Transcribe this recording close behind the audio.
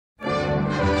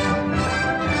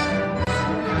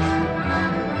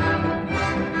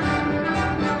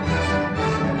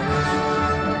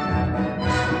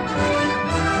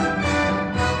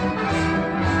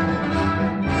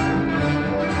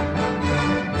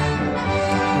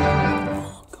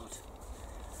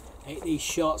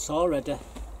these shorts already.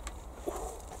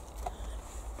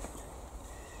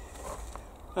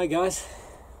 Hi guys,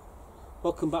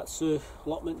 welcome back to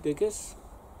Allotment Diggers.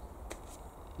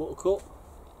 Buttercup.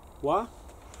 Why?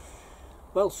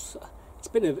 Well, it's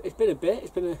been a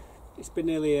bit. It's been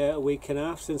nearly a week and a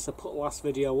half since I put the last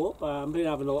video up. I've been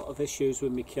having a lot of issues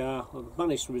with my car. I've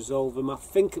managed to resolve them. I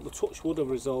think the touch would have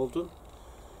resolved them.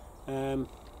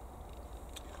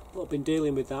 But I've been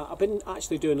dealing with that. I've been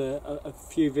actually doing a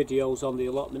few videos on the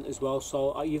allotment as well,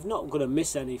 so you're not going to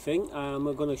miss anything. I'm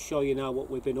going to show you now what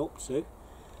we've been up to.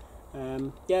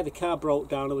 Yeah, the car broke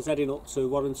down. I was heading up to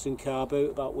Warrington Car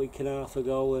Boot about a week and a half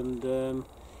ago, and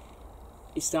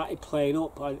it started playing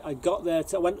up. I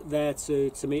went there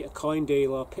to meet a coin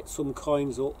dealer, picked some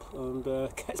coins up, and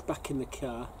gets back in the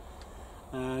car.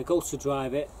 Goes to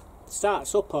drive it.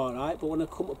 Starts up all right, but when I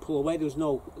come to pull away, there was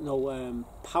no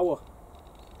power.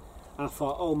 And I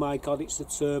thought, oh my god, it's the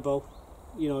turbo.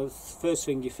 You know, first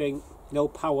thing you think, no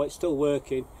power, it's still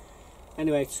working.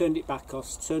 Anyway, turned it back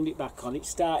on, it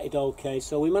started okay,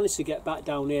 so we managed to get back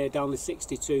down here, down the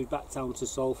 62, back down to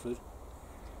Salford.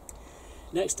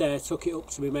 Next day I took it up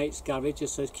to my mate's garage. I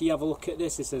said, can you have a look at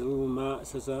this? He said, oh Mark,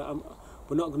 says,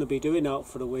 we're not going to be doing out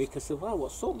for a week. I said, well,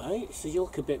 what's up mate? He says, you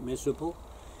look a bit miserable.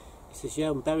 He says, yeah,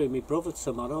 I'm burying my brother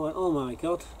tomorrow. I went, oh my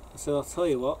god. I said, I'll tell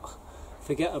you what,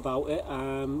 forget about it.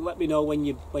 Let me know when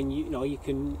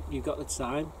you've got the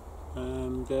time.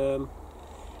 And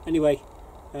anyway,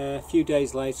 a few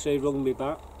days later he rung me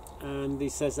back and he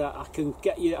says, I can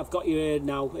get you, I've got you here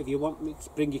now, if you want me to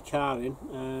bring your car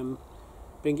in,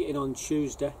 bring it in on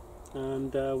Tuesday,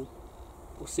 and we'll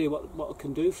see what I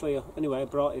can do for you. Anyway, I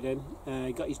brought it in,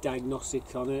 he got his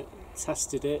diagnostic on it,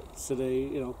 tested it, so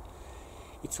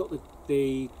he took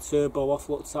the turbo off,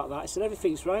 looked at that, he said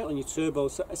everything's right on your turbo.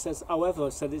 So it says, however,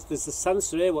 there's a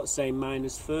sensor here what's saying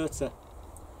 -30. It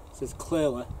says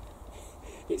clearly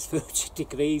it's 30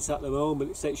 degrees at the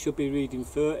moment. It said it should be reading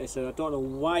 30. I said, I don't know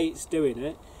why it's doing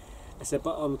it. I said,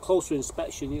 but on closer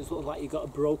inspection it looks like you've got a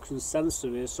broken sensor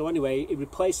here. So anyway, he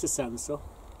replaced the sensor.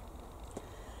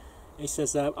 He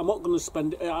says, I'm not going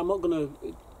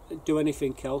to do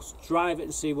anything else, drive it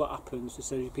and see what happens. He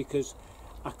said, because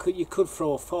you could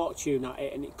throw a fortune at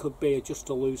it and it could be just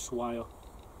a loose wire.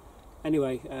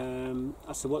 Anyway,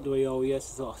 I said, what do we owe you? He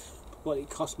says, oh, what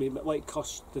it cost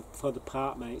for the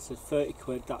part, mate. It said 30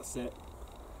 quid, that's it.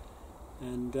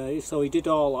 And so he did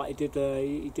all that. He did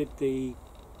the,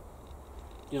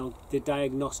 the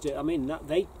diagnostic. I mean,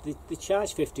 they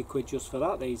charge 50 quid just for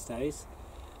that these days.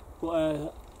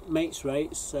 But mates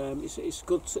rates, it's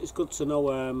good to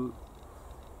know.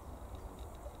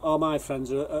 All my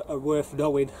friends are worth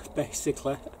knowing,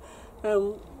 basically.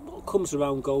 What comes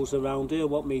around goes around. He'll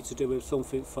want me to do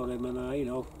something for him, and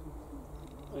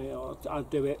I'd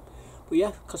do it. But yeah,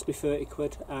 it cost me 30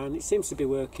 quid and it seems to be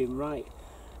working right.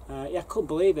 Yeah, I couldn't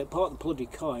believe it. Bought the bloody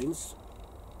coins,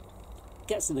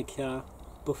 gets in the car,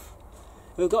 buff.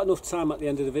 If we've got enough time at the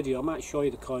end of the video, I might show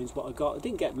you the coins what I got. I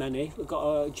didn't get many. We got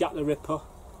a Jack the Ripper,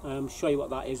 show you what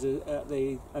that is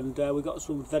and we got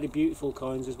some very beautiful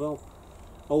coins as well,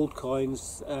 old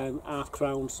coins, half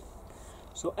crowns.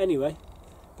 So anyway,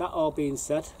 that all being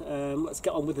said, let's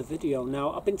get on with the video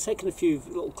now. I've been taking a few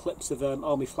little clips of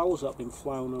all my flowers that have been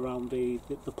flown around the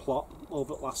plot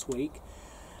over last week.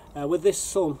 With this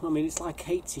sun, I mean, it's like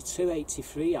 82,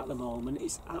 83 at the moment.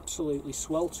 It's absolutely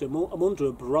sweltering. I'm under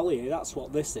a brolly. That's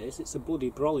what this is. It's a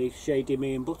bloody brolly, Shady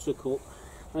Me and Buttercup.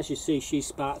 As you see, she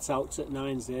sparks out at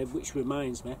 9s there, which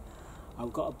reminds me,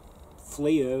 I've got a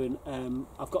flea here, and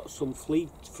I've got some flea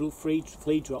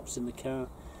drops in the car.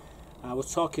 I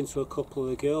was talking to a couple of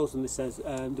the girls and says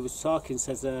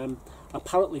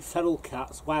apparently feral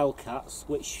cats, wild cats,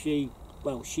 which she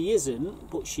isn't,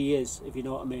 but she is, if you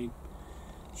know what I mean.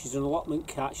 She's an allotment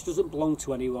cat. She doesn't belong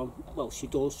to anyone. Well, she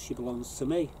does. She belongs to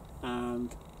me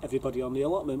and everybody on the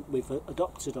allotment. We've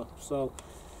adopted her. So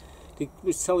they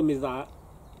was telling me that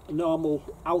a normal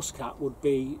house cat would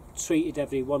be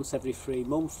treated once every 3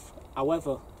 months.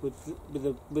 However, with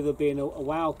her being a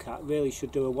wild cat, really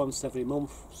should do her once every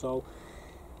month. So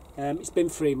it's been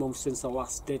 3 months since I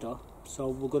last did her, so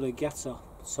we're going to get her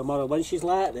tomorrow. When she's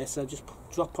like this, I'll just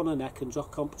drop on her neck and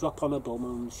drop on her bum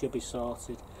and she'll be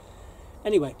sorted.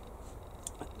 Anyway,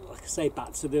 like I say,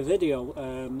 back to the video.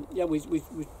 Yeah,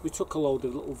 we took a load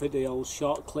of little videos,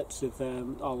 short clips of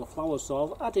all the flowers.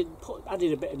 So I did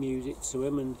a bit of music to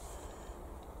them, and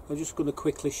I'm just going to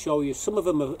quickly show you. Some of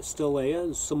them are still here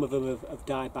and some of them have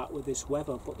died back with this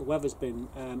weather, but the weather's been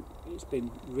it's been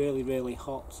really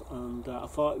hot, and I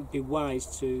thought it would be wise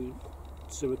to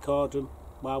record them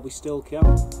while we still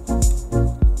can.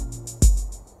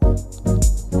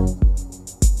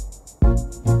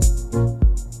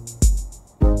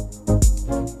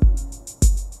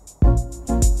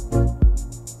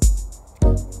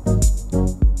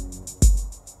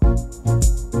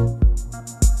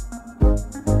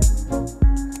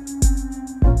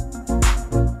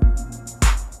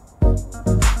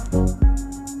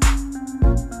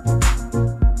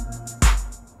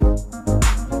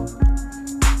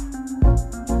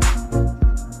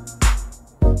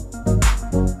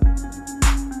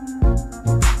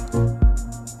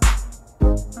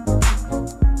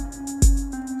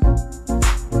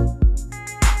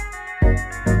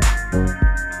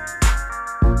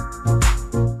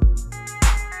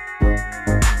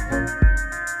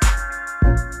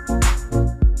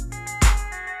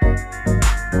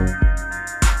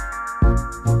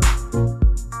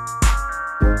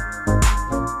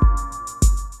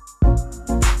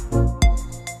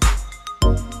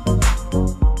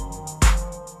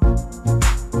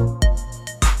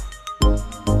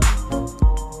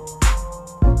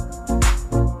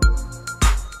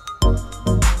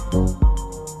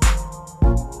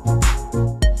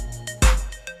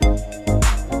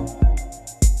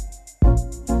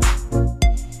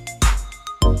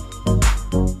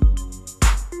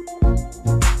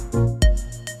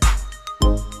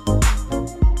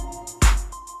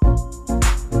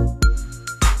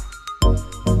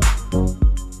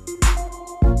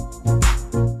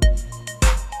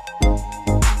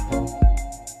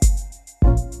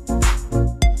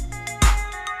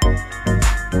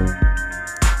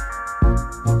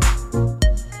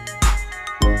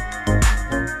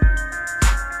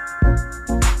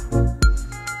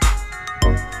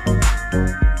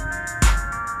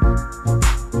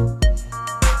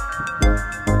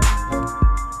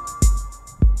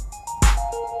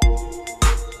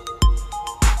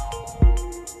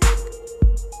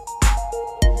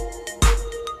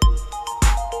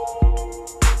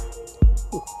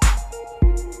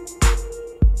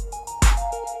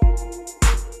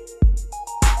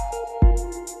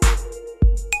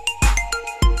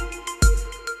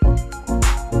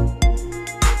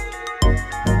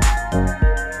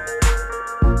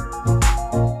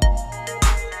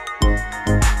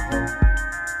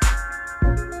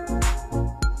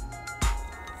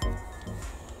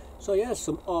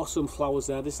 some awesome flowers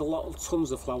there. There's a lot of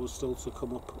tons of flowers still to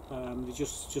come up. They're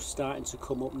just starting to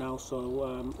come up now,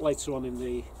 so later on in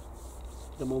the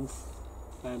month,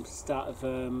 start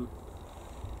of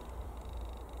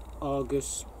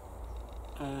August,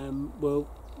 we'll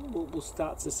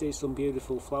start to see some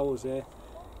beautiful flowers here.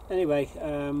 Anyway,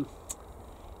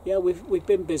 yeah, we've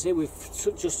been busy. We've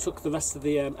just took the rest of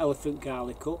the elephant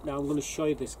garlic up. Now I'm going to show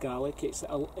you this garlic. It's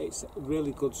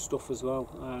really good stuff as well.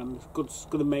 It's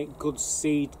going to make good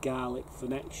seed garlic for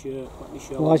next year. Let me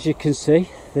show you. Well, as you can see,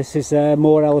 this is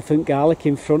more elephant garlic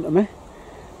in front of me.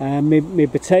 My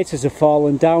potatoes have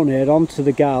fallen down here onto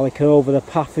the garlic and over the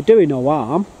path. They're doing no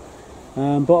harm,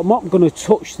 but I'm not going to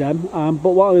touch them. But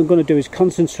what I'm going to do is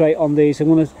concentrate on these.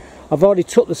 I've already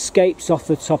took the scapes off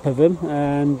the top of them,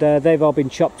 and they've all been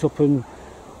chopped up and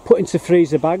put into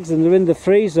freezer bags, and they're in the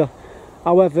freezer.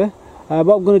 However,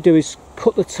 what I'm going to do is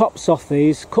cut the tops off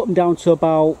these, cut them down to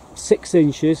about 6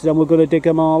 inches, then we're going to dig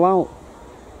them all out.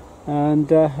 And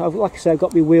like I said, I've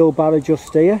got my wheelbarrow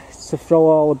just here to throw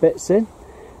all the bits in.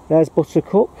 There's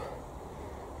Buttercup.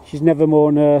 She's never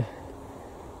more than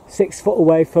 6 foot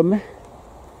away from me.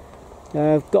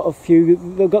 I've got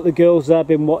the girls there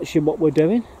been watching what we're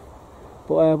doing.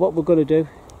 But what we're going to do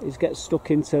is get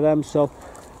stuck into them. So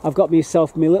I've got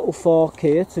myself my little fork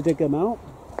here to dig them out.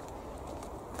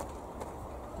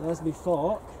 There's my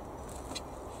fork.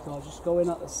 So I'll just go in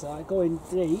at the side, go in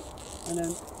deep, and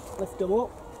then lift them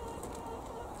up.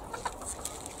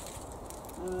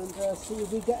 And see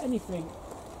if we get anything.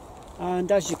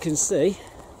 And as you can see,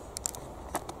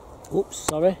 oops,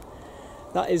 sorry,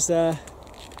 that is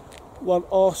one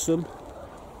awesome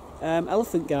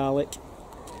elephant garlic.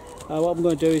 What I'm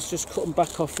going to do is just cut them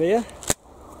back off here,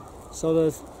 so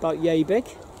they're about yay big,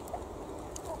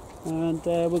 and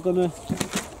we're going to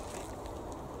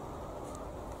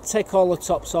take all the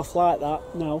tops off like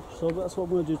that now. So that's what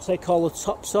we're going to do, take all the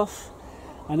tops off,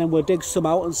 and then we'll dig some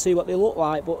out and see what they look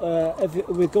like. But if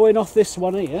we're going off this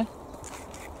one here,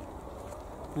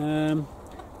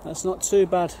 that's not too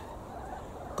bad.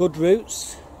 Good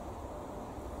roots.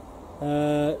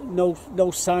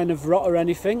 No sign of rot or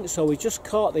anything, so we just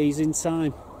caught these in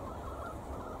time.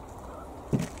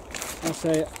 I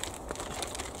say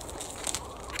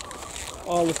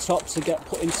all the tops will get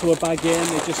put into a bag here and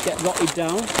they just get rotted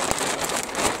down,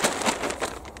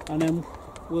 and then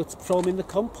we'll throw them in the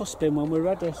compost bin when we're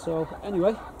ready. So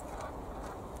anyway,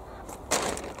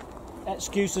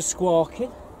 excuse the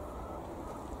squawking.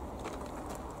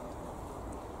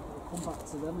 We'll come back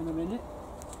to them in a minute.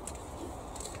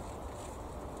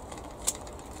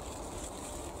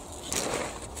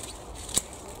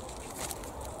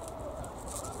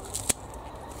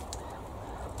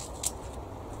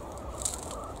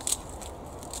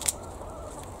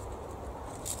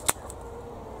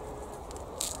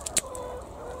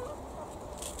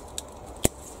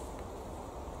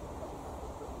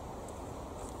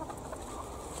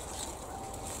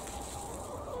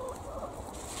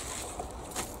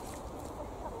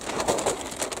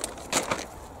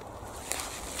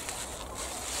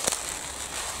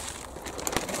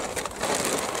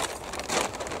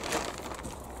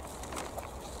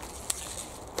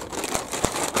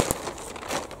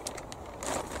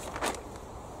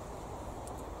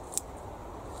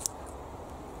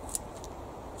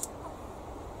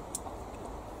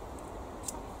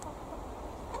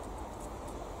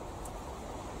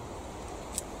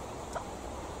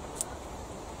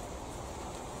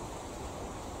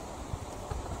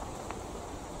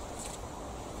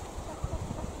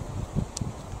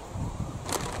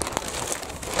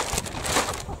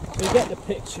 You get the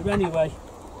picture anyway.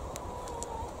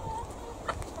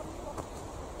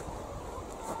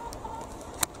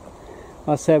 Like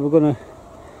I said, we're going to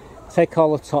take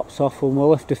all the tops off and we'll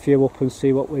lift a few up and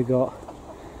see what we got.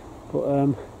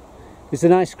 But there's a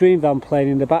nice green van playing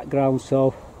in the background,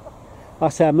 so like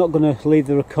I say, I'm not going to leave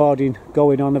the recording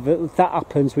going on. If that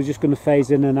happens, we're just going to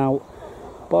phase in and out.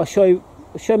 But I'll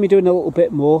show me doing a little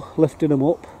bit more, lifting them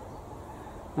up,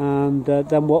 and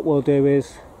then what we'll do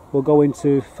is we'll go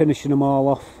into finishing them all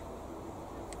off.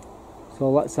 So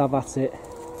let's have at it.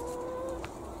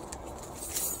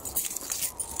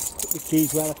 Put the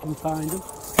keys where I can find them.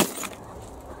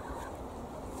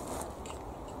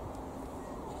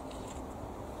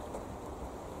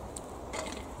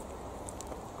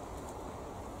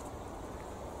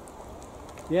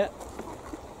 Yeah,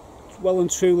 well and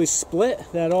truly split.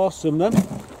 They're awesome then.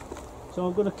 So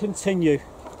I'm going to continue.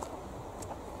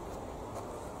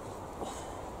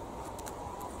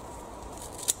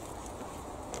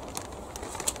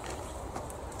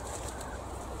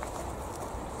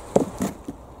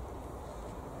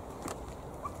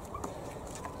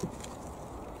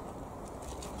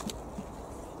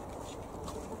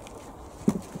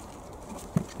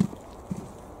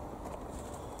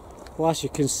 Well, as you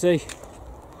can see,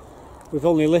 we've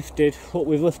only lifted, what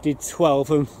we've lifted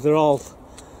 12, and they're all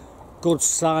good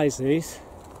sizes.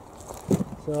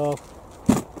 So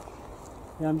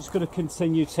yeah, I'm just going to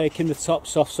continue taking the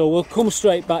tops off, so we'll come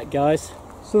straight back, guys.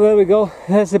 So there we go,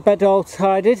 there's the bed all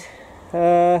tidied.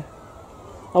 I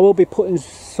will be putting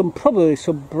probably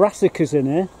some brassicas in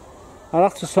here. I'll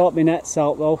have to sort my nets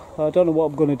out though. I don't know what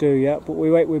I'm going to do yet, but we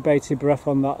wait with bated breath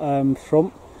on that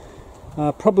front.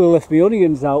 I'll probably lift my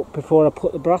onions out before I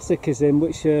put the brassicas in,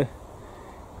 which are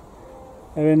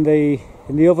in the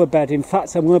other bed. In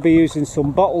fact, I'm going to be using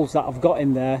some bottles that I've got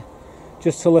in there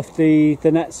just to lift the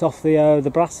nets off the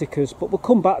brassicas, but we'll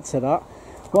come back to that.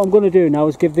 What I'm going to do now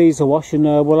is give these a wash, and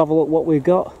we'll have a look what we've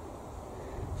got.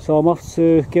 So I'm off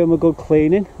to give them a good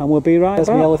cleaning, and we'll be right back.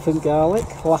 There's my elephant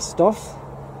garlic, last off.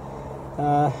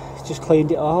 Just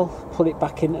cleaned it all, put it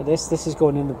back into this. This is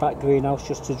going in the back greenhouse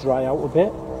just to dry out a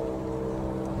bit.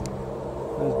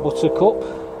 There's Buttercup,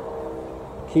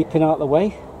 keeping out the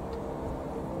way.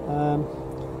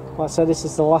 Like I said, this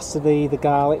is the last of the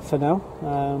garlic for now.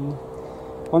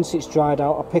 Once it's dried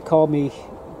out, I'll pick all the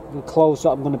clothes that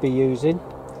I'm going to be using,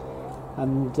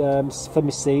 and for my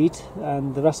seed,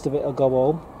 and the rest of it will go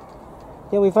home.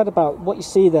 Yeah, we've had about, what you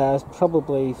see there is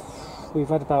probably, we've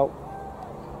had about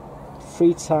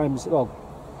 3 times, well,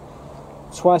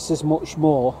 twice as much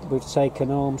more we've taken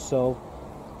home, so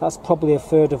that's probably a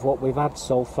third of what we've had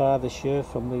so far this year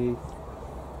from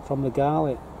the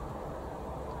garlic.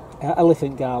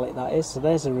 Elephant garlic, that is. So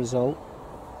there's a result.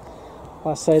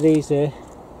 Like I say, these here,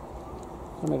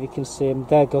 I don't know if you can see them,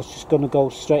 they're just going to go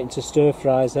straight into stir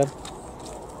fries then.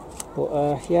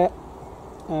 But yeah,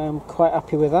 I'm quite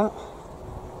happy with that.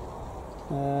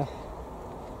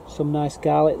 Some nice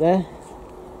garlic there,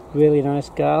 really nice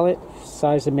garlic,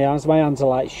 size of my hands. My hands are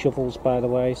like shovels, by the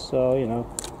way, so you know.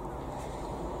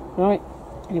 Right,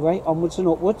 anyway, onwards and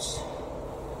upwards.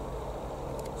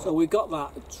 So we got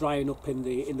that drying up in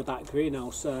the back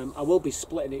greenhouse. I will be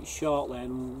splitting it shortly,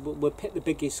 and we'll pick the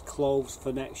biggest cloves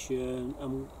for next year,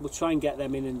 and we'll try and get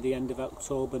them in the end of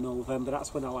October, November.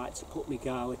 That's when I like to put my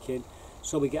garlic in,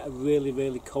 so we get a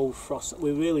really cold frost.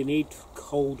 We really need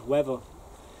cold weather.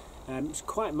 It's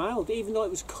quite mild, even though it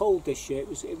was cold this year. It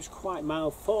was quite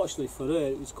mild. Fortunately for her,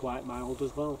 it was quite mild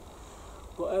as well.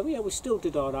 But yeah, we still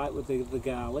did all right with the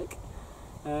garlic.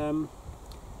 Now,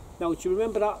 do you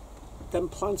remember them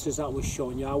planters that I was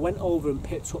showing you? I went over and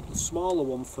picked up the smaller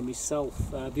one for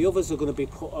myself. The others are going to be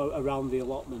put around the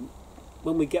allotment.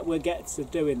 When we'll get to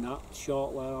doing that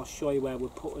shortly, I'll show you where we're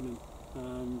putting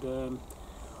them. And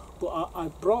but I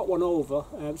brought one over.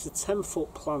 It's a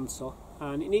 10-foot planter,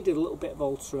 and it needed a little bit of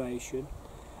alteration.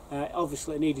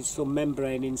 Obviously it needed some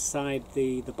membrane inside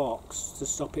the box to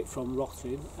stop it from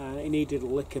rotting. It needed a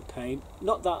liquor paint.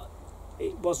 Not that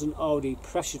it wasn't already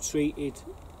pressure treated.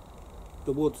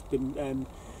 The wood's been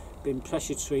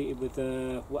pressure treated with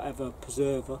whatever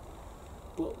preserver,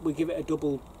 but we give it a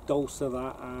double dose of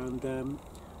that. And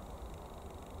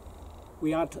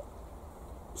we had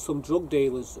some drug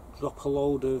dealers drop a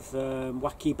load of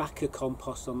wacky backer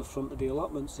compost on the front of the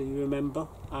allotments, and you remember,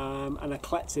 and I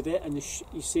collected it, and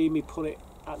you see me put it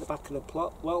at the back of the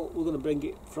plot. Well, we're going to bring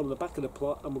it from the back of the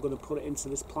plot, and we're going to put it into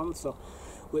this planter,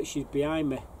 which is behind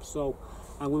me. So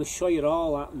I'm going to show you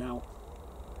all that now.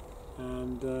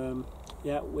 And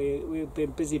yeah, we've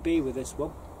been busy bee with this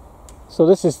one. So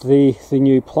this is the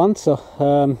new planter.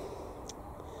 What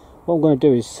I'm going to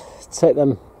do is take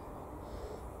them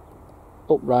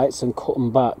uprights and cut them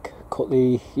back, cut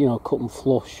them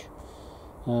flush.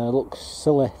 Looks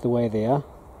silly the way they are,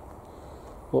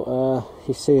 but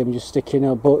you see them just sticking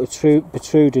out,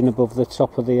 protruding above the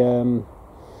top of the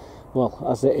well,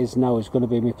 as it is now, is going to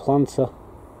be my planter.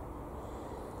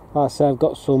 Like I say, I've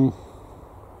got some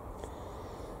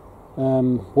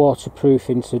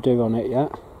waterproofing to do on it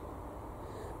yet.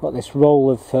 Got this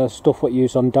roll of stuff what you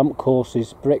use on damp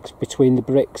courses, bricks between the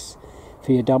bricks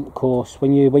for your damp course.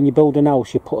 When you build an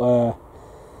house, you put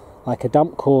like a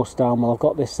damp course down. Well, I've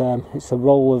got this. It's a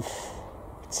roll of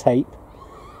tape,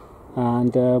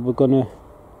 and we're gonna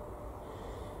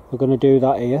do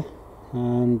that here.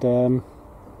 And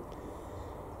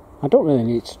I don't really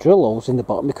need to drill holes in the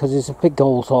bottom because there's a big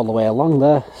holes all the way along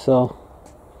there. So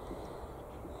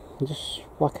just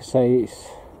like I say, it's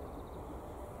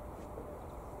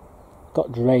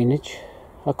got drainage.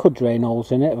 I could drain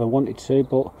holes in it if I wanted to,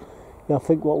 but yeah, I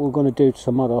think what we're going to do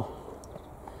tomorrow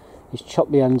is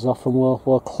chop the ends off, and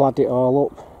we'll clad it all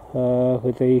up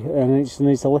with and it just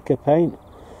needs a lick of paint.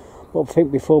 But I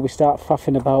think before we start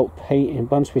faffing about painting,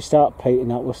 once we start painting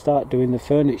that, we'll start doing the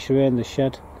furniture in the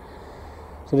shed.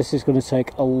 So this is going to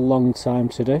take a long time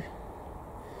to do.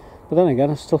 But then again,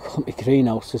 I've still got my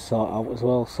greenhouse to sort out as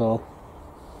well, so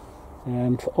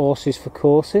for horses for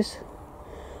courses.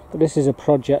 But this is a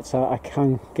project I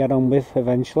can get on with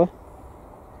eventually,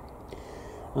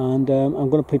 and I'm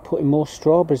going to be putting more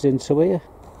strawberries into here.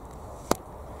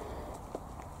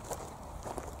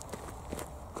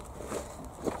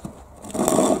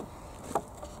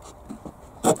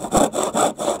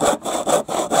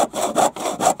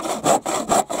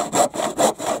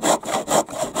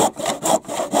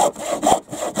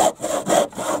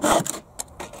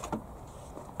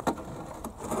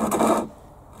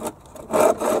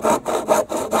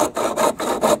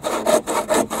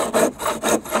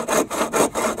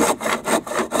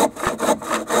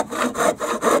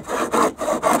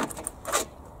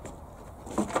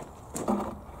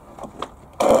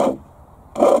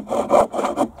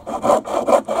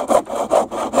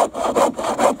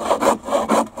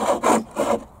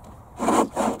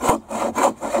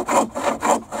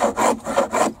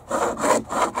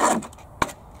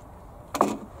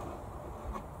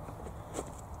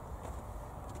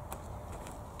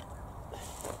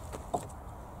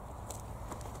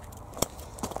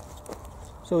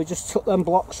 So we just took them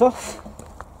blocks off,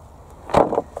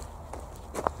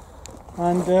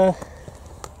 and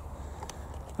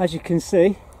as you can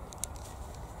see,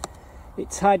 it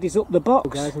tidies up the box.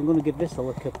 So guys, I'm going to give this a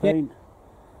lick of paint.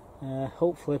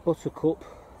 Hopefully Buttercup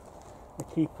will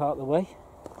keep out of the way.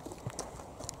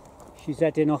 She's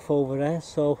heading off over there,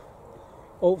 so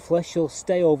hopefully she'll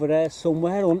stay over there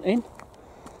somewhere hunting,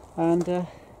 and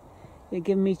it'll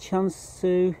give me a chance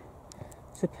to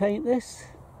paint this.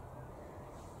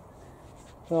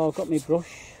 So I've got my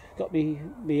brush, got my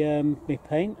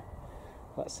paint.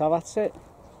 Let's have at it.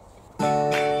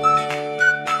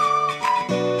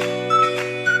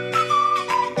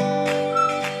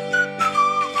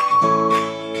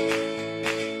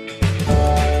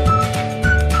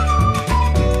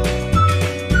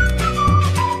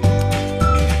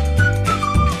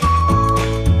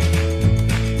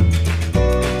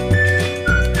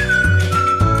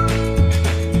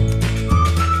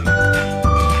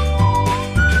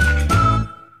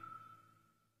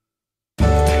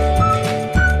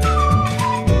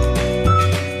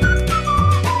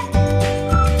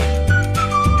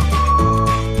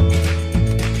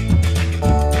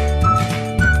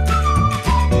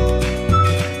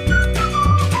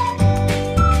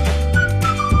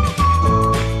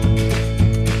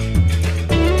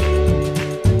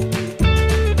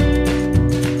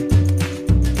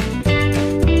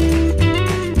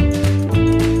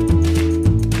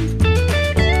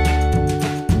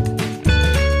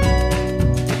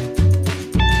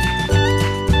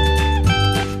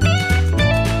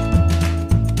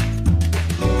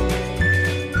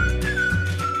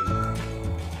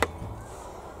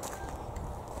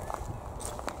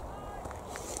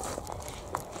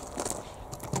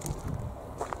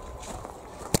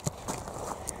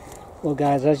 Well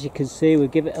guys, as you can see, we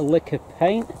give it a lick of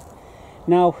paint.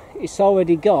 Now it's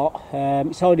already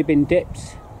been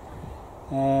dipped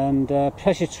and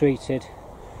pressure treated.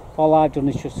 All I've done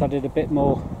is just added a bit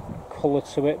more colour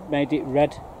to it, made it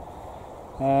red.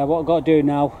 What I've got to do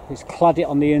now is clad it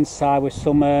on the inside with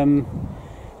some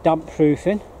damp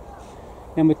proofing.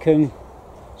 Then we can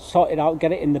sort it out,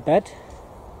 get it in the bed,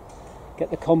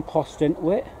 get the compost into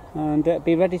it, and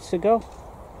be ready to go.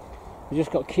 I've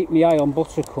just got to keep my eye on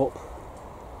Buttercup.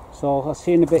 So I'll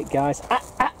see you in a bit, guys.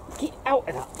 Get out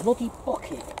of that bloody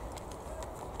bucket.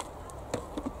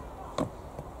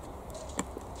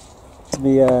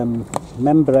 The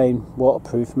membrane,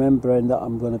 waterproof membrane that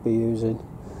I'm going to be using.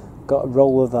 Got a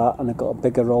roll of that, and I've got a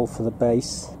bigger roll for the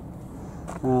base.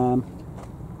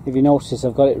 If you notice,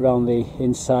 I've got it around the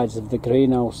insides of the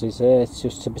greenhouses here. It's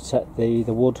just to protect the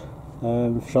wood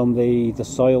from the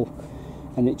soil,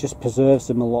 and it just preserves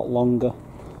them a lot longer.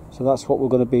 So that's what we're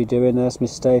going to be doing. There's my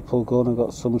staple gun. I've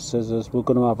got some scissors. We're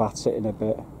going to have at it in a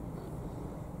bit.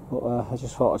 But I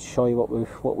just thought I'd show you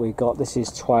what we got. This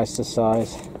is twice the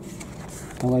size.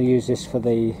 I'm going to use this for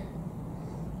the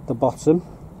bottom.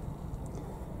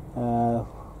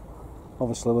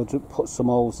 Obviously we'll put some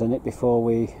holes in it before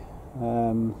we'll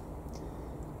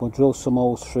drill some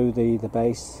holes through the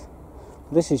base.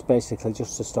 This is basically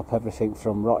just to stop everything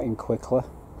from rotting quickly.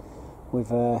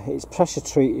 It's pressure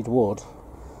treated wood.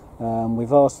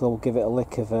 We've also give it a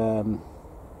lick of a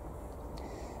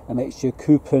mixture of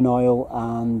coupon oil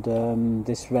and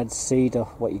this red cedar,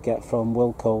 what you get from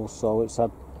Wilco, so it's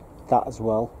had that as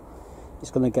well.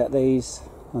 It's going to get these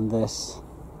and this,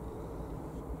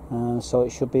 so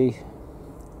it should be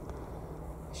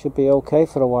okay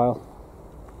for a while.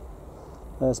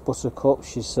 There's Buttercup.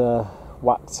 She's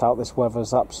whacked out. This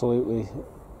weather's absolutely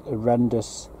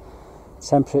horrendous.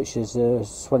 Temperatures are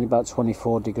about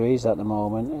 24 degrees at the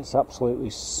moment. It's absolutely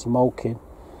smoking.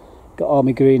 Got all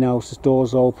my greenhouse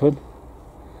doors open.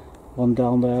 One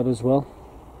down there as well.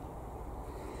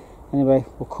 Anyway,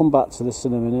 we'll come back to this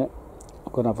in a minute.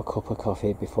 I'm going to have a cup of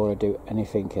coffee before I do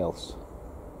anything else.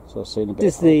 So I'll see you in a bit.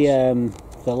 This is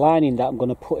the lining that I'm going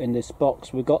to put in this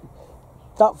box. We've got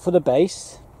that for the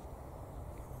base.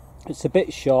 It's a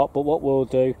bit short, but what we'll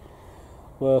do,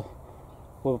 we'll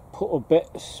put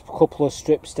a couple of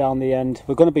strips down the end.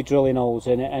 We're going to be drilling holes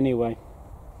in it anyway.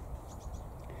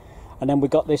 And then we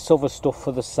got this other stuff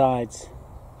for the sides.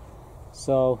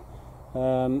 So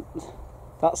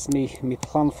that's me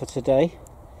plan for today,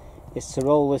 is to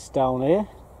roll this down here,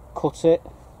 cut it,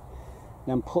 and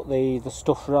then put the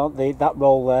stuff around that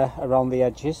roll there around the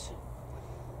edges,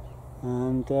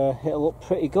 and it'll look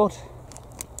pretty good.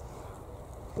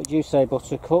 What do you say,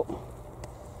 Buttercup?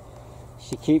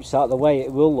 She keeps out of the way,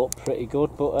 it will look pretty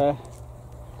good, but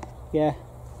yeah.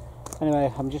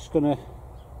 Anyway, I'm just gonna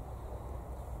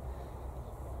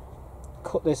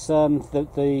cut this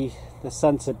the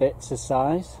centre bit to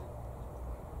size,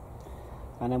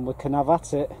 and then we can have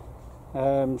at it.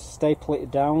 Staple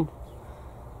it down,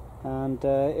 and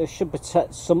it should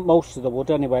protect most of the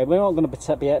wood anyway. We're not going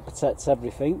to be able to protect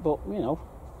everything, but you know,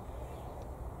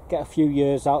 get a few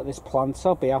years out of this plant,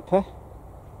 I'll be happy.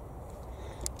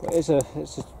 But it's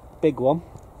a big one.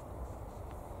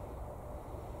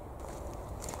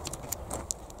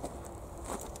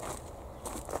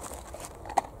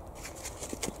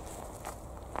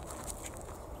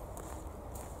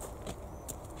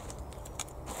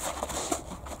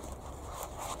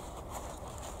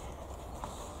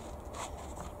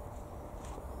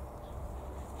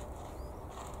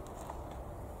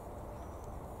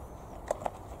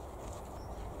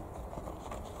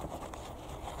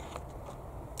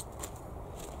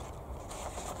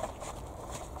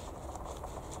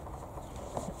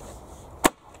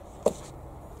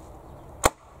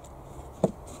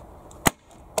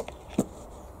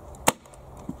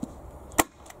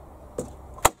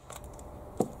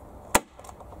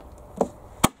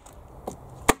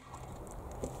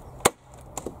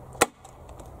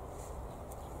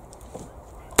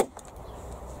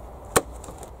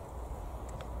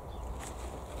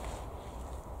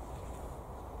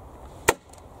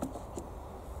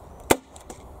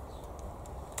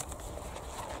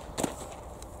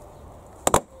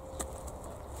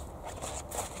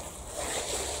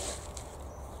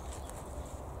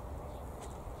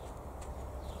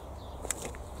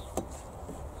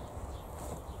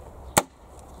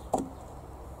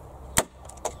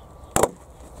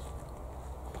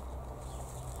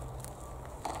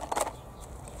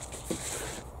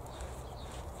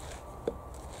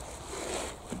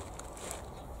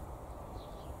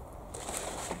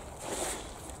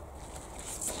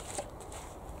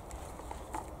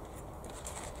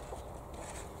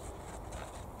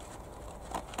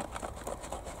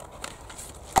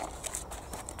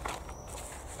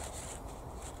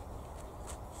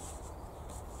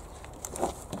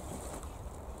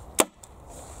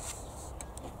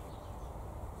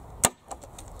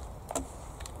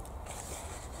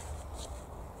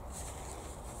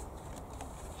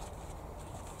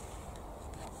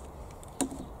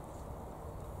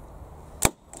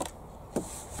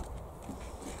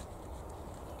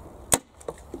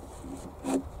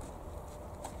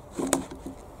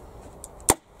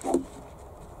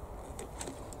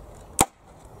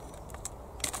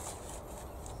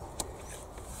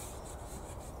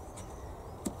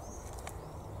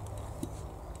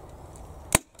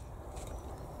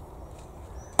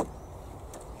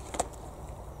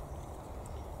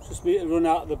 Just need to run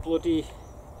out of the bloody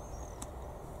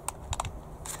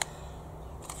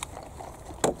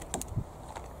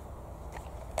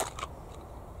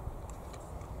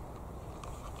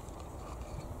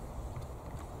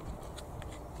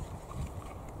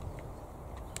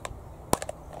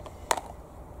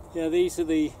these are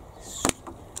the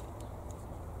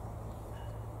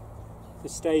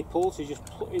staples. You just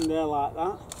put in there like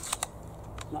that,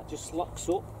 and that just locks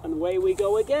up, and away we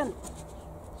go again.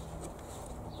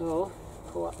 So,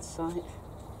 pull that side.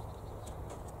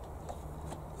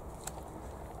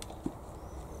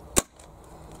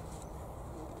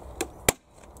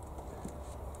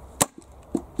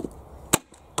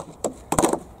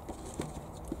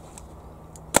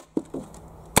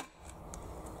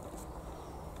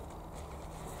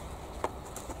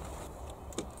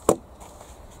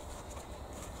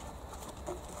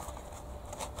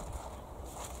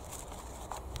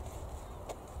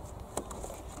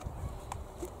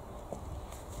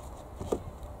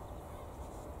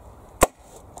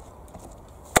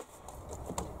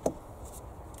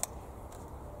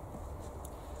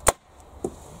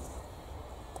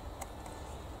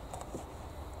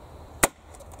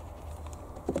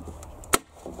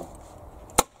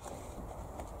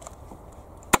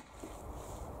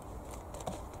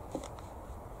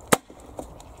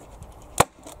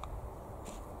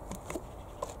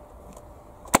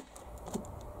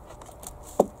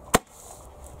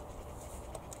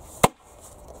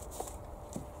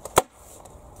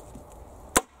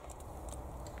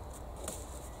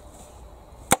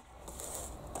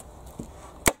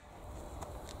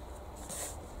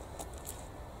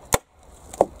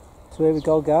 So here we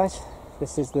go, guys.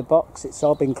 This is the box. It's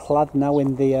all been clad now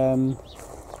in the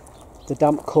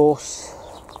damp course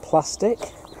plastic.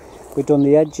 We've done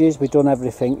the edges, we've done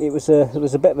everything. There was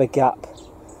a bit of a gap.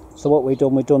 So what we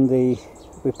put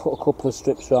a couple of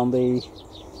strips around the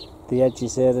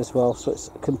edges here as well, so it's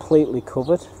completely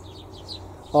covered.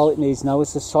 All it needs now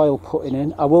is the soil putting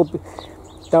in.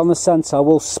 Down the centre, I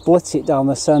will split it down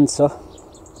the centre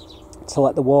to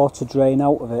let the water drain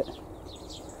out of it.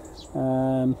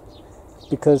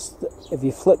 Because if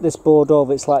you flip this board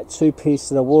over, it's like two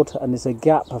pieces of wood and there's a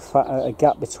gap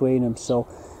between them. So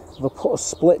if I put a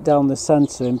split down the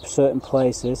centre in certain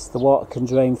places, the water can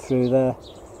drain through there.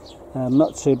 I'm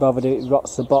not too bothered if it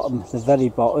rots the very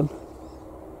bottom.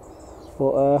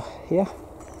 But yeah,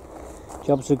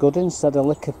 jobs are good. Instead of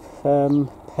liquor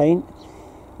paint,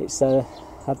 it's had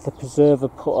the preserver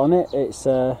put on it. It's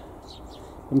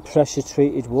in pressure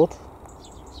treated wood.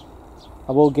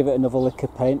 I will give it another lick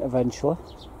of paint eventually.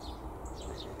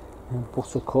 And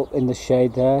buttercup in the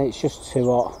shade there. It's just too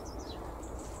hot.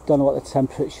 Don't know what the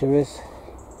temperature is.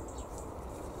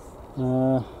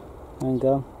 Hang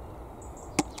on.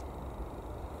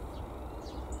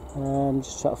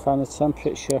 Just trying to find the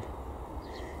temperature.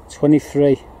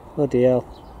 23. Bloody hell.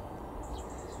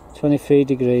 23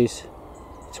 degrees.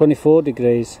 24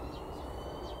 degrees.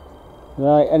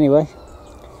 Right, anyway.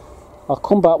 I'll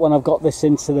come back when I've got this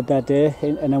into the bed here,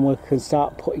 and then we can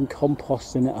start putting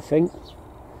compost in it, I think.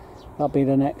 That'll be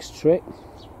the next trick.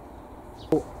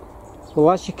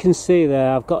 Well, as you can see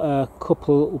there, I've got a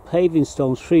couple of little paving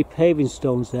stones, 3 paving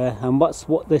stones there, and that's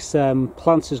what this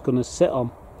planter's going to sit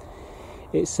on.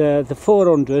 It's the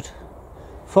 400.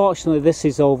 Fortunately, this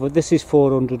is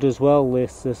 400 as well.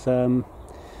 So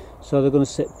they're going to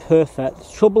sit perfect. The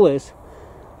trouble is,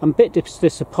 I'm a bit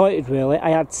disappointed really. I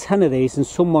had 10 of these and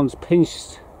someone's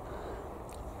pinched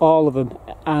all of them,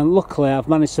 and luckily I've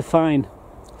managed to find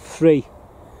 3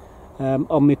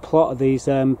 on my plot of these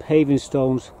paving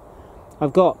stones.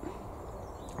 I've got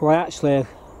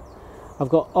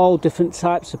all different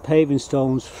types of paving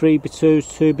stones,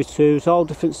 3x2s, 2x2s, all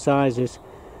different sizes,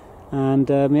 and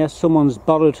yeah, someone's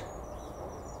borrowed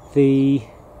the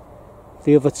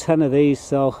other 10 of these,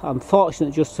 so I'm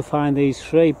fortunate just to find these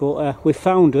 3, but we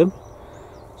found them.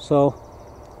 So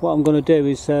what I'm going to do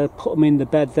is put them in the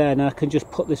bed there, and I can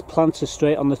just put this planter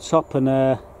straight on the top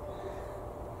and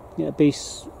be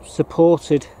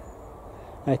supported,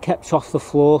 kept off the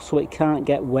floor so it can't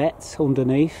get wet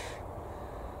underneath,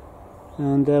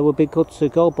 and we'll be good to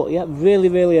go. But yeah,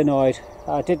 really annoyed.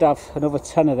 I did have another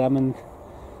 10 of them, and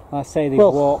I say they've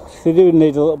walked. They do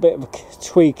need a little bit of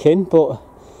tweaking, but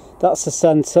that's the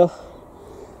centre.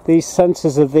 These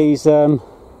centres of these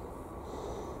lats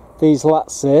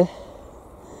here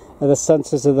are the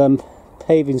centres of them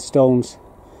paving stones.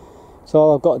 So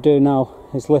all I've got to do now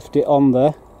is lift it on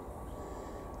there,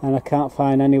 and I can't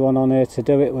find anyone on here to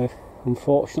do it with,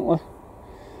 unfortunately.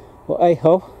 But hey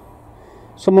ho,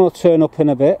 someone will turn up in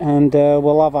a bit and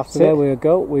we'll have at it. There we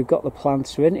go, we've got the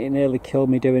planter in. It nearly killed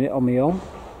me doing it on my own,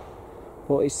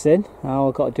 but it's in. All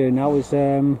I've got to do now is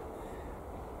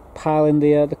piling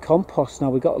the compost. Now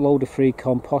we got a load of free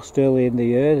compost early in the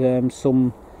year.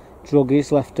 Some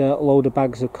druggies left a load of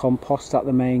bags of compost at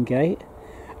the main gate,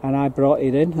 and I brought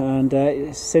it in,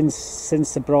 and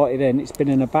since I brought it in, it's been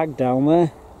in a bag down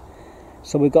there.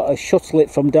 So we've got to shuttle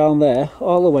it from down there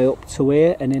all the way up to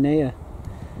here and in here,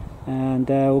 and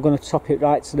we're going to top it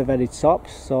right to the very top.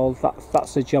 So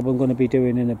that's the job I'm going to be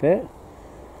doing in a bit.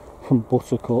 From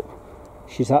Buttercup,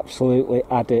 she's absolutely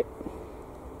had it.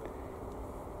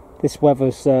 This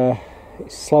weather's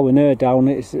it's slowing her down.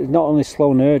 It's not only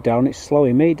slowing her down, it's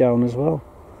slowing me down as well.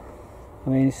 I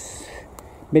mean, it's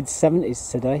mid-70s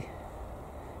today.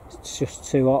 It's just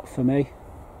too hot for me.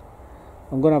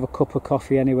 I'm going to have a cup of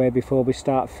coffee anyway before we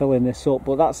start filling this up,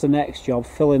 but that's the next job,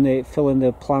 filling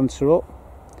the planter up.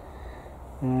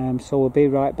 So we'll be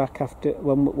right back after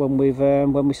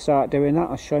when we start doing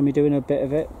that. I'll show me doing a bit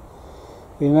of it.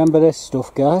 Remember this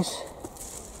stuff, guys.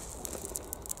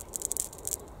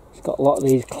 Got a lot of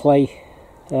these clay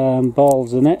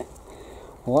balls in it.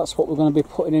 Well, that's what we're going to be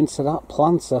putting into that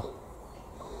planter.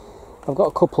 I've got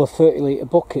a couple of 30-litre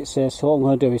buckets here, so what I'm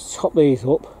going to do is top these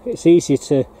up. It's easy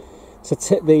to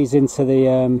tip these into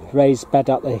the raised bed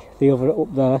at the other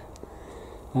up there.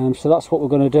 So that's what we're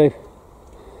going to do.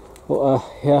 But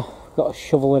yeah, got to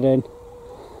shovel it in.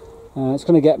 It's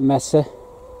going to get messy,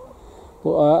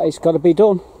 but it's got to be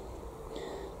done.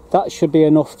 That should be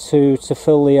enough to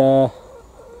fill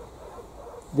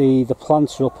the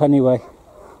planter up anyway.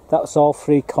 That's all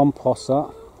free compost,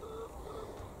 that.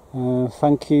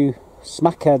 Thank you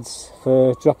Smackheads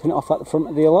for dropping it off at the front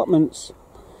of the allotments.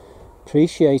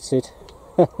 appreciated.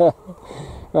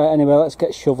 Right, anyway, let's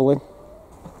get shoveling.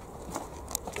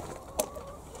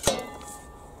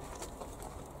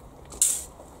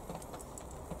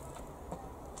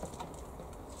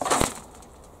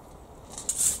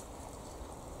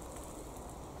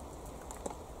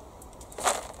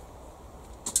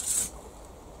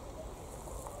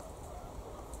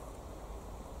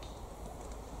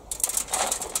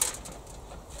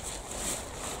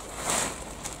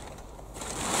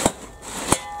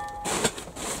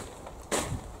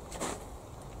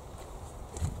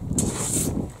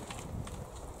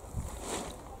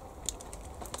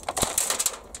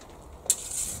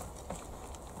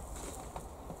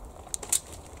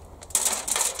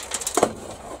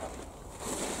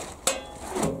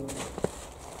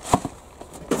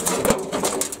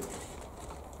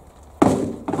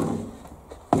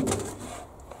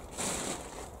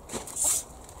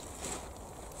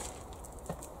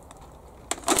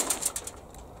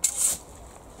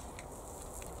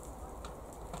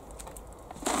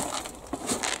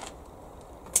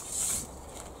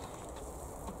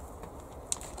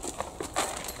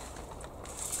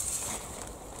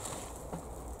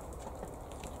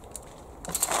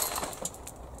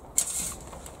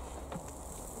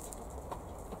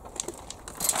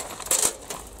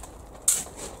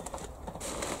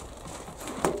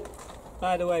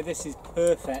 By the way, this is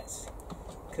perfect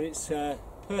because it's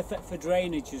perfect for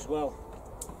drainage as well.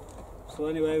 So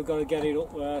anyway, we've got to get it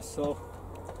up there, so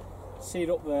see it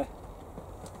up there.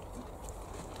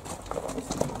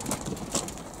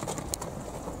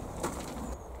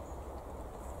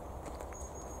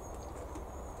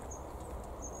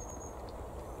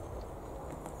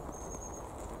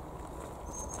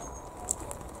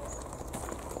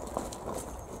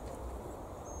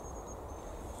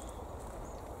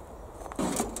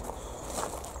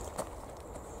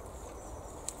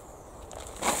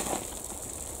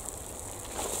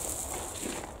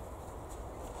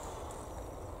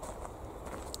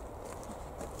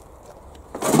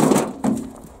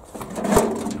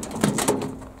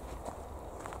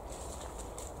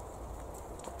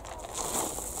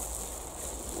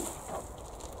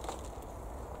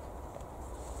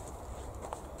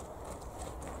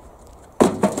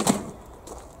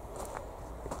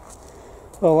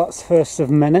 Well, that's first of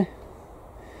many.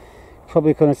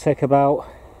 Probably going to take about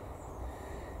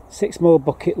 6 more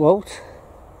bucket loads.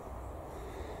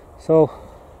 So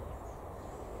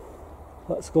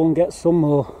let's go and get some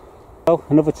more. Well,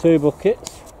 another 2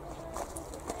 buckets.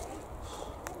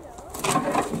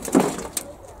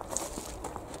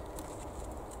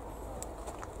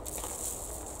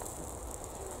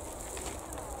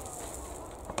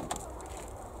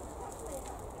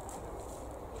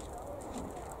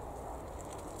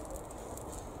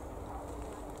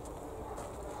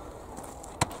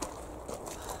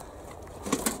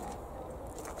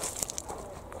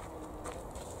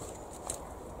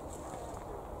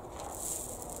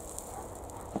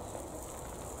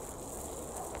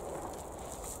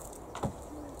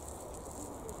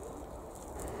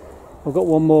 I've got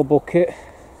 1 more bucket.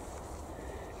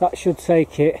 That should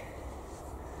take it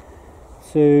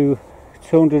to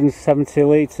 270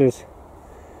 litres.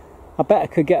 I bet I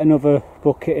could get another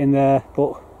bucket in there,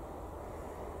 but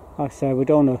like I say,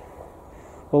 we'll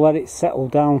let it settle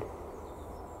down.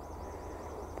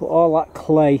 But all that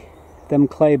clay, them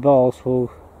clay balls will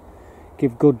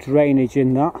give good drainage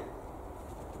in that.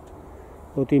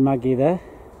 Bloody Maggie there.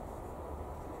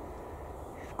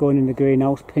 Going in the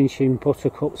greenhouse pinching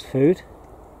Buttercup's food.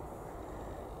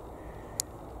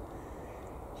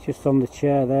 Just on the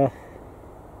chair there.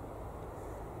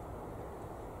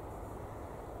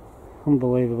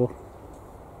 Unbelievable.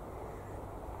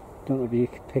 Don't know if you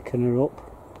can picking her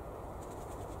up.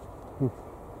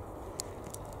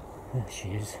 There she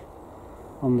is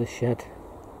on the shed.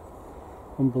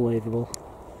 Unbelievable.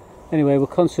 Anyway, we're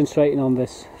concentrating on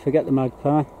this. Forget the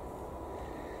magpie.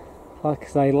 Like I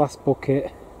say, last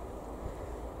bucket.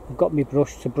 I've got my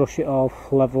brush to brush it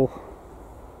off level.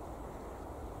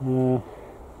 Right,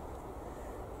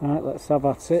 let's have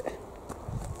at it.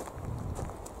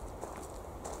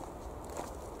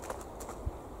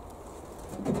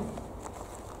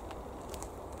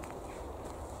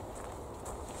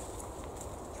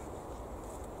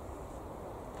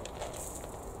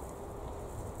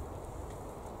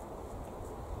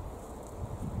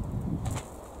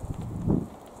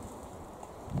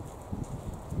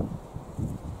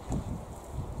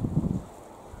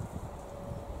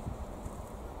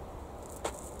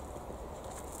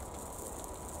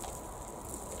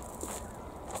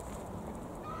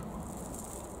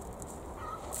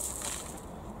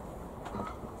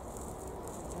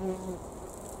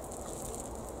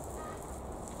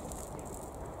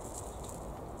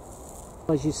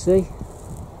 as you see,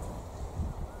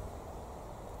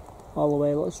 all the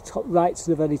way, let's top right to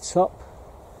the very top.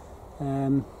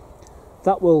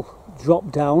 That will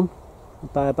drop down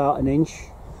by about an inch,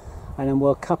 and then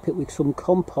we'll cap it with some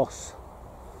compost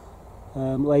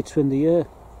later in the year.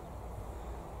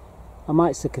 I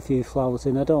might stick a few flowers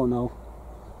in, I don't know.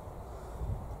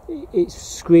 It's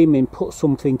screaming put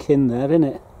something in there,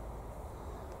 innit?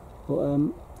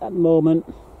 But at the moment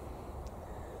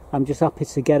I'm just happy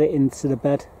to get it into the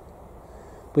bed.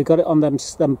 We got it on them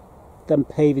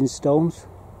paving stones,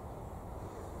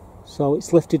 so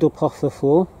it's lifted up off the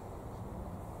floor.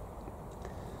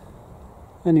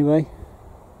 Anyway,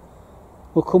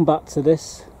 we'll come back to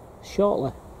this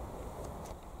shortly.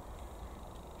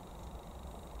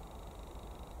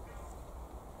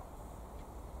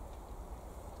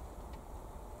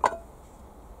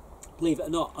 Believe it or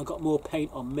not, I got more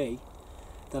paint on me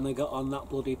than I got on that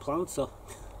bloody planter.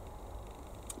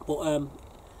 But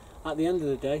at the end of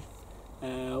the day,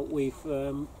 we've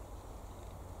oh,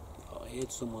 I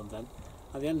heard someone then.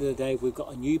 At the end of the day, we've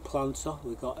got a new planter.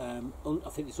 We've got I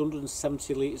think it's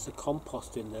 170 litres of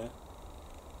compost in there.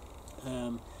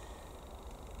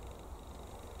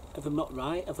 If I'm not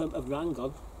right, if I'm rang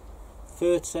on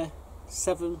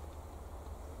 37.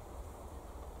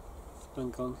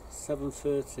 Hang on,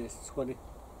 730, 20.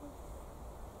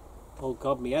 Oh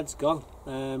God, my head's gone.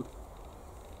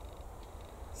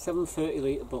 730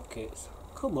 litre buckets.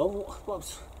 Come on,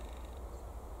 what's?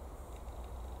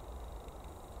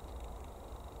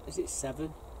 Is it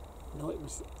 7? No, it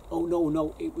was. Oh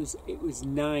no, it was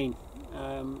 9.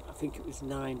 I think it was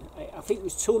 9. I think it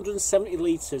was 270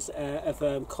 litres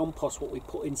of compost what we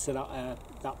put into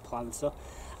that planter.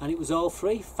 And it was all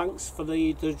free. Thanks for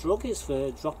the druggies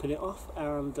for dropping it off.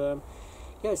 And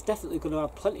yeah, it's definitely going to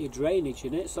have plenty of drainage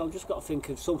in it. So I've just got to think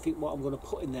of something what I'm going to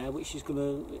put in there, which is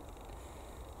going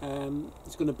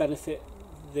to benefit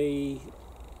the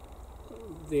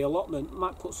allotment.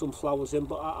 Might put some flowers in,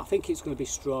 but I think it's going to be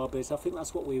strawberries. I think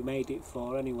that's what we made it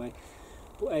for anyway.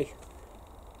 But hey,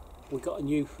 we got a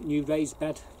new raised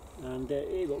bed. And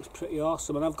it looks pretty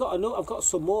awesome, and I've got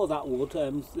some more of that wood.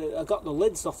 I got the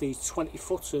lids off these 20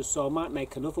 footers, so I might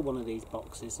make another one of these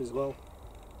boxes as well.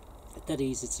 Dead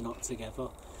easy to knock together,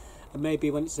 and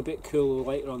maybe when it's a bit cooler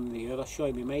later on in the year, I'll show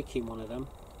you me making one of them.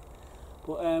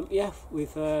 But yeah, we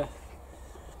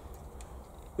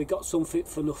got something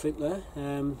for nothing there.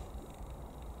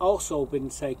 Also been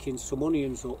taking some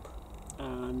onions up,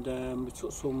 and we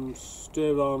took some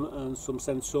stir on and some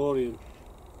Centurion.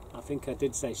 I think I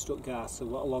did say Stuttgart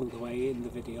along the way in the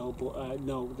video, but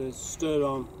no, the stir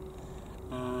on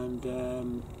and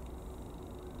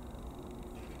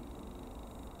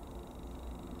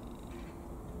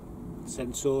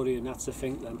Centurion, that's I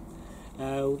think them.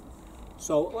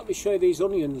 So let me show you these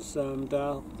onions, and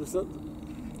the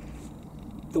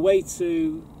way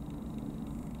to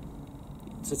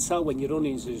tell when your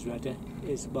onions is ready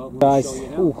is about. Guys,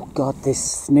 oh God,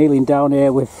 this kneeling down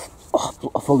here with. Oh,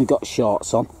 I've only got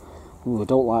shorts on. Ooh, I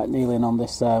don't like kneeling on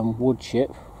this wood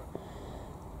chip.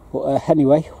 But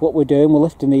anyway, what we're doing, we're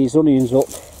lifting these onions up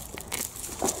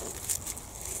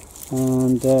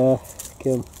and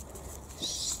give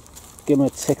them a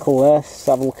tickle there. Let's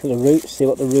have a look at the roots, see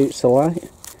what the roots are like.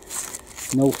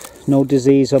 No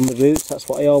disease on the roots, that's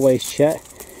what I always check.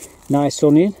 Nice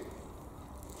onion.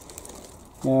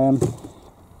 You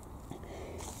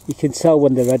can tell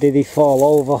when they're ready, they fall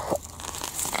over.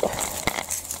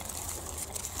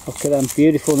 Look at them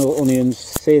beautiful onions,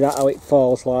 see that how it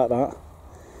falls like that.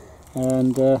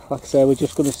 And like I say, we're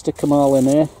just going to stick them all in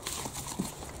here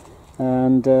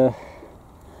and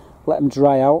let them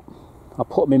dry out. I'll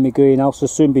put them in my greenhouse, they'll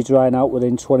soon be drying out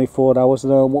within 24 hours.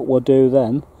 And then what we'll do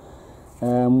then,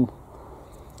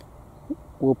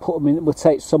 we'll put them in, we'll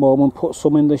take some home and put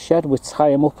some in the shed, we'll tie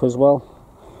them up as well.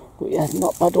 But yeah,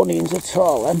 not bad onions at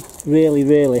all then,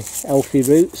 really healthy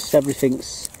roots,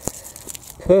 everything's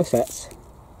perfect.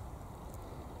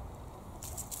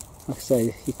 Like I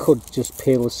say, you could just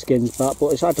peel the skins back,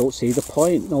 but I don't see the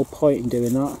point. No point in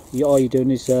doing that. All you're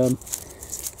doing is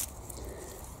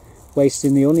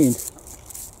wasting the onion.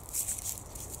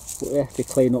 But yeah, they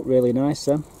clean up really nice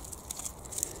then.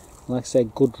 Like I say,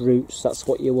 good roots, that's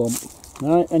what you want.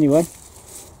 Right, anyway,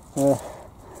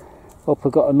 hope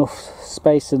I've got enough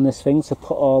space in this thing to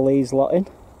put all these lot in.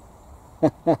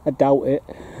 I doubt it,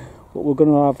 but we're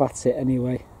going to have at it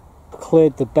anyway.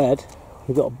 Cleared the bed,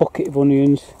 we've got a bucket of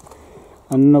onions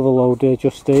and another load here,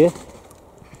 just here,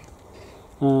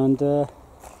 and they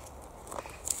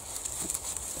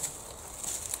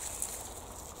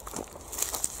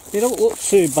don't look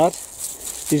too bad.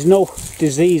 There's no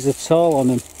disease at all on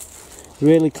them.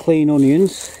 Really clean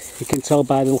onions. You can tell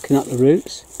by looking at the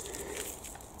roots.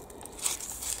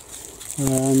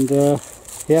 And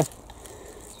yeah,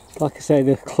 like I say,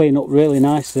 they clean up really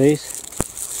nice, these.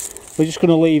 We're just going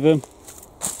to leave them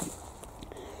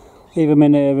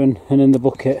in here and in the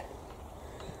bucket,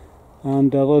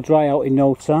 and they'll dry out in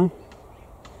no time.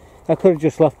 I could have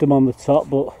just left them on the top,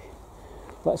 but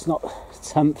let's not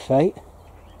tempt fate.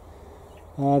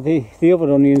 The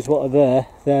other onions what are there,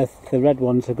 the red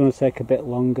ones, are going to take a bit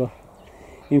longer.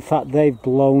 In fact, they've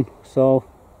blown, so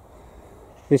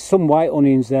there's some white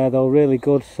onions there though, really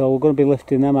good, so we're going to be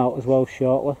lifting them out as well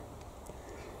shortly.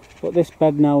 But this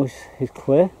bed now is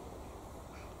clear,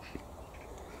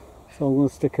 so I'm going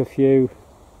to stick a few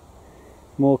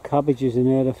more cabbages in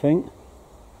here, I think.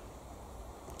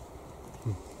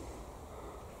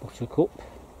 Buttercup,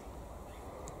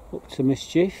 up to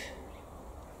mischief.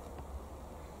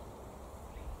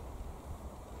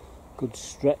 Good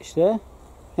stretch there.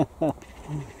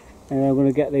 And I'm going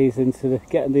to get these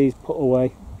getting these put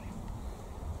away.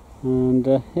 And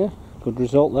yeah, good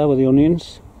result there with the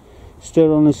onions.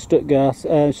 Stir on and Stuttgart,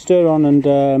 stir on and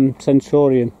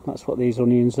Centurion. That's what these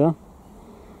onions are.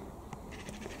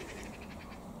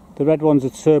 The red ones are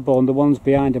Turbo, and the ones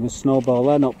behind them are Snowball.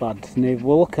 They're not bad. And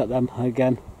we'll look at them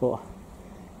again, but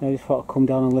I just thought I'd come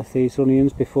down and lift these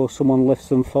onions before someone lifts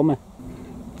them for me.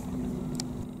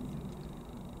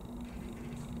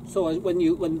 So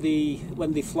when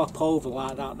they flop over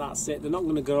like that, that's it. They're not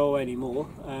going to grow anymore.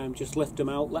 Just lift them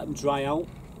out, let them dry out,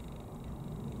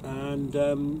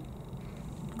 and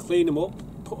clean them up,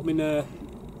 put them in a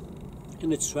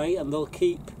tray, and they'll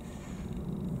keep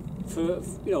for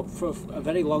a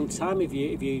very long time if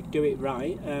you do it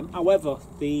right. However,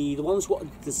 the ones what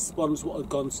have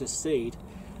gone to seed,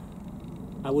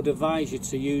 I would advise you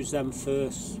to use them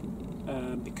first.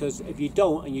 Because if you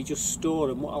don't and you just store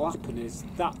them, what will happen is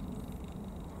that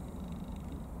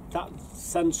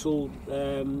central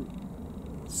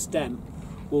stem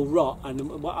will rot, and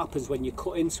what happens when you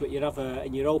cut into it,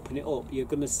 and you open it up, you're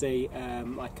going to see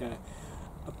like a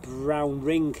brown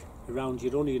ring around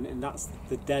your onion, and that's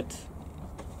the dead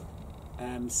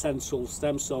central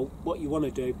stem. So what you want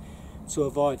to do to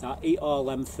avoid that, eat all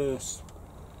them first.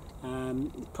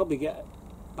 Probably get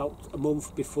about a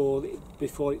month before they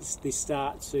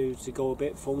start to go a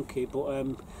bit funky, but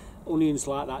onions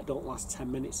like that don't last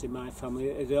 10 minutes in my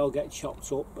family. They all get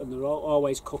chopped up, and they're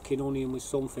always cooking onion with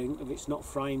something if it's not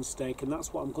frying steak, and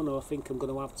that's what I think I'm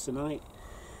going to have tonight.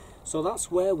 So that's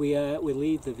where we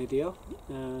leave the video,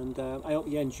 and I hope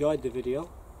you enjoyed the video.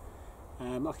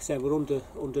 Like I said, we're under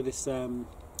this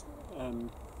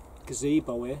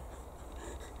gazebo here.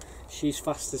 She's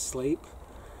fast asleep.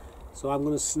 So I'm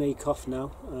going to sneak off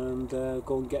now and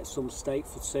go and get some steak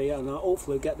for tea, and I'll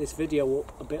hopefully get this video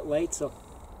up a bit later.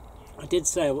 I did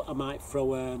say I might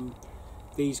throw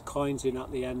these coins in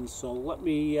at the end, so let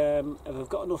me, if I've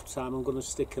got enough time, I'm going to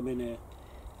stick them in here.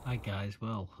 Hi guys,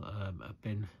 well, I've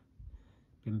been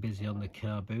busy on the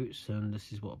car boots, and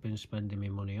this is what I've been spending my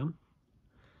money on.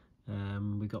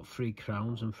 We got 3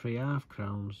 crowns and 3 half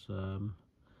crowns. The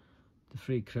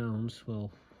 3 crowns, well,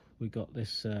 we got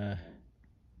this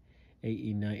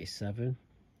 1897,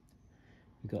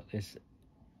 we got this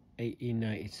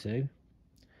 1892, and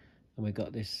we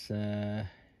got this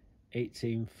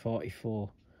 1844.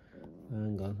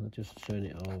 Hang on, I'll just turn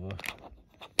it over.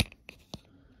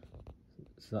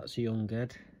 So that's a young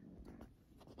head.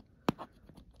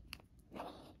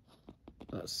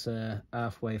 That's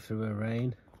halfway through a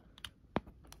rain,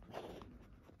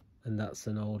 and that's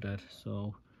an old head.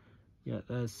 So yeah,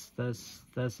 there's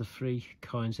the 3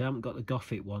 coins. I haven't got the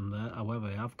Gothic one there, however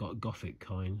I have got Gothic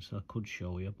coins I could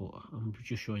show you, but I'm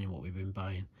just showing you what we've been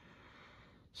buying.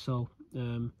 So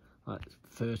like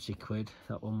 30 quid,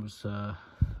 that one was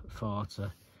 40,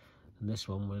 and this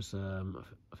one was I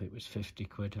think it was 50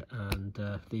 quid, and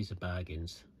these are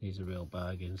bargains. These are real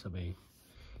bargains. I mean,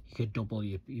 you could double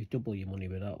your money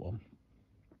with that one.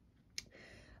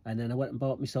 And then I went and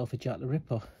bought myself a Jack the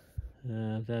Ripper.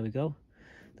 There we go.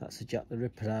 That's a Jack the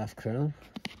Ripper half crown,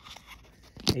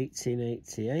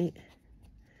 1888.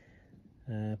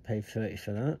 Paid 30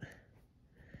 for that.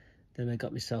 Then I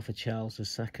got myself a Charles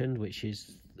II, which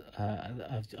is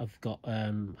I've got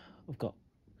I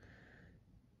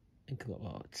think I've got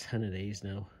about 10 of these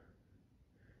now.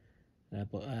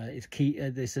 But it's key.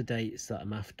 There's the dates that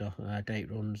I'm after. Date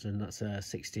runs, and that's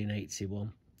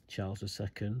 1681 Charles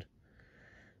II.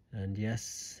 And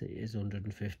yes, it is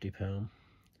 £150.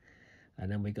 And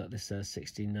then we got this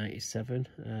 1697.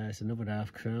 It's another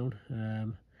half crown.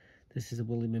 This is a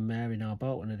William and Mary. Now I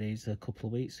bought one of these a couple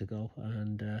of weeks ago,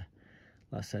 and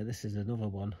like I say, this is another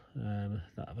one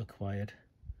that I've acquired.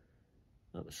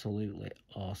 Absolutely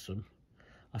awesome.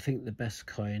 I think the best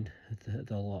coin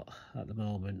the lot at the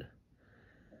moment.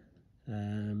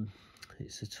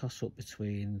 It's a toss-up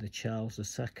between the Charles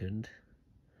II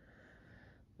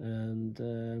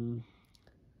and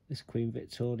this Queen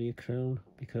Victoria crown,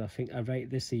 because I think I rate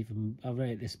this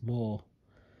more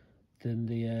than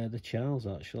the Charles.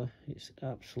 Actually, it's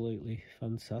absolutely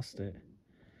fantastic.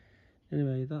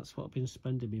 Anyway, that's what I've been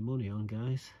spending my money on,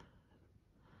 guys.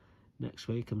 Next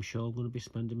week I'm sure I'm going to be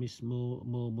spending me some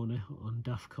more money on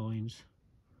daft coins,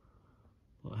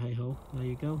 but hey ho, there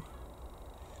you go.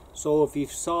 So if you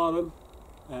saw them,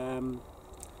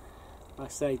 like I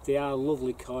say, they are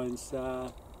lovely coins.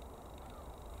 Like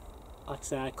I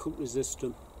say, I couldn't resist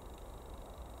them.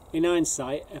 In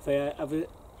hindsight, if I ever,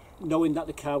 knowing that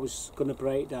the car was going to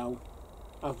break down,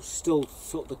 I still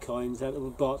took the coins. I would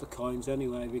have bought the coins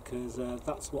anyway, because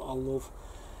that's what I love.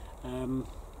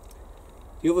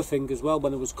 The other thing as well,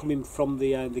 when I was coming from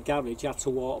the garage, I had to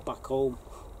walk back home.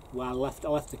 Where I left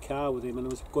the car with him, and I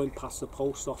was going past the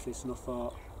post office, and I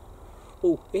thought,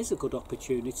 oh, here's a good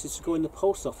opportunity to go in the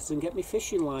post office and get my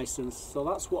fishing licence. So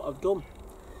that's what I've done.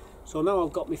 So now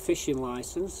I've got my fishing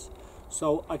licence.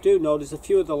 So I do know there's a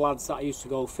few of the lads that I used to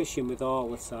go fishing with all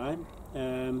the time.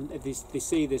 If they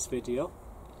see this video,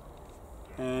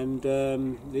 and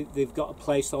they've got a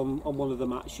place on one of the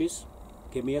matches,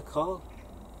 give me a call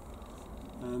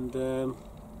and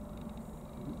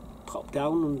pop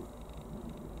down and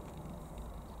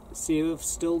see if I've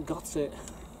still got it.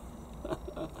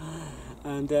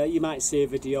 And you might see a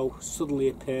video suddenly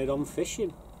appeared on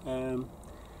fishing.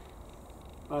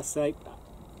 I say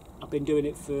I've been doing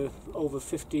it for over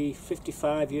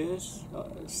 55 years.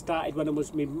 Started when I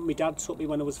was, my dad took me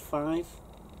when I was 5,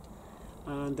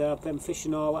 and I've been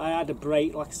fishing all. I had a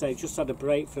break, like I say, just had a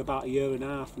break for about 1.5 years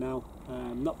now.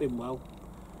 Not been well,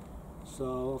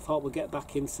 so I thought we'd get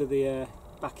back into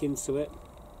it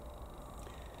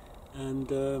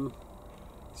and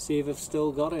see if I've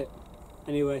still got it.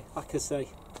 Anyway, like I say,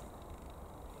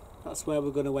 that's where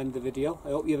we're going to end the video. I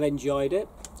hope you've enjoyed it.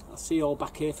 I'll see you all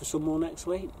back here for some more next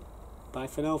week. Bye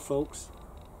for now, folks.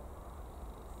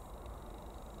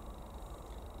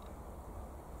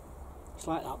 It's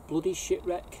like that bloody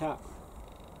shipwreck cat,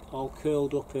 all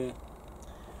curled up here.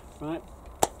 Right,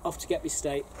 off to get me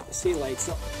steak. See you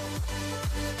later.